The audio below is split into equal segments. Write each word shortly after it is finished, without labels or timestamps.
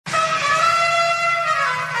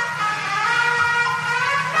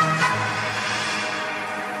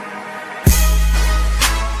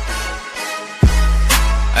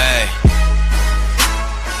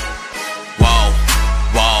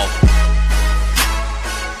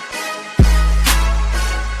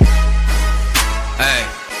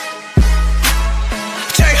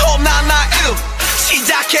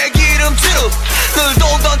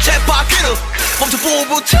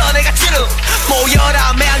멈춰보부터 내가 찌르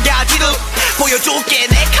모여라 매한가지로 보여줄게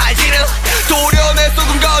내 칼질을 도련의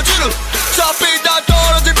쏟은 가지를 잡히 다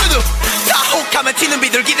떨어질 비들 다 혹하면 튀는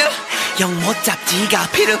비둘기들 영 못 잡지가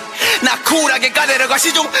피르 나 쿨하게 까내려가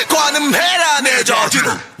시중 관음해라 내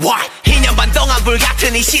저지를 2년 반 동안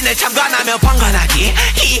불같은 이 신을 참관하며 방관하기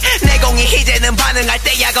이 내공이 이제는 반응할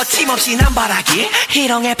때야 거침없이 남발하기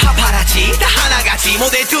희롱의 파파라치 다 하나같이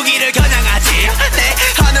모델 두기를 겨냥하지 내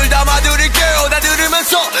하늘 담아드릴게요 다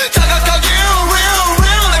들으면서 자각하기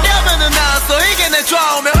real 나 가면은 나왔어 이게 내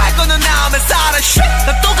좌우명 할 거는 나오면 살아 shit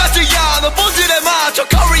나 똑같지야 너 본질에 맞춰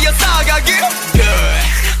커리어 쌓아가기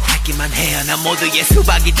기만 해야 난 모두의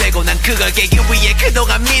수박이 되고 난 그걸 깨기 위해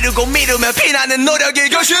그동안 미루며 피나는 노력이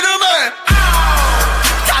결실음해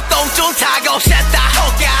다 똥줄 타고 셋다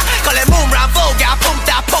호가 걸레 몸랑 보가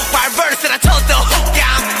뿜다 폭발 verse나 쳐도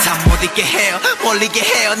호감 잠 못 있게 해요 몰리게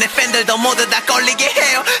해요 내 팬들도 모두 다 걸리게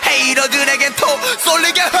해요 헤이러들에겐 또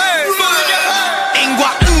쏠리게 해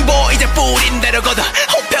인과 응보 이제 뿌린 대로 걷어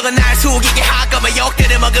호평은 날 숙이게 할 거면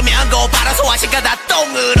욕들을 먹으면 고바로 소화시켜 다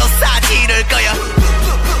똥으로 싸지를 거야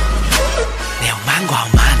내 욕망과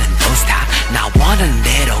많은 돈스타 나 원하는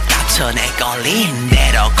대로 깝쳐 내 걸린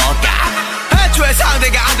대로 걷가 애초에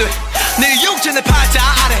상대가 안돼 네 육체는 팔자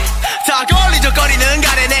아래 다 걸리적거리는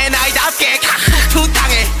가래 내 나이답게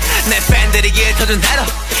투당해 내 팬들이 일터준 대로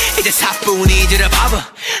이제 사뿐이지를 봐봐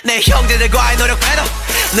내 형제들과의 노력 배도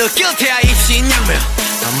느낄 테야 입신양면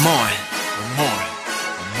I'm more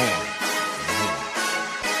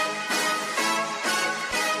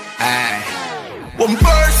One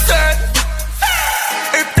percent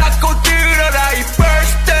입 닫고 들어라 이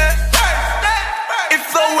first step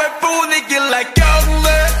If 너의 분위기 like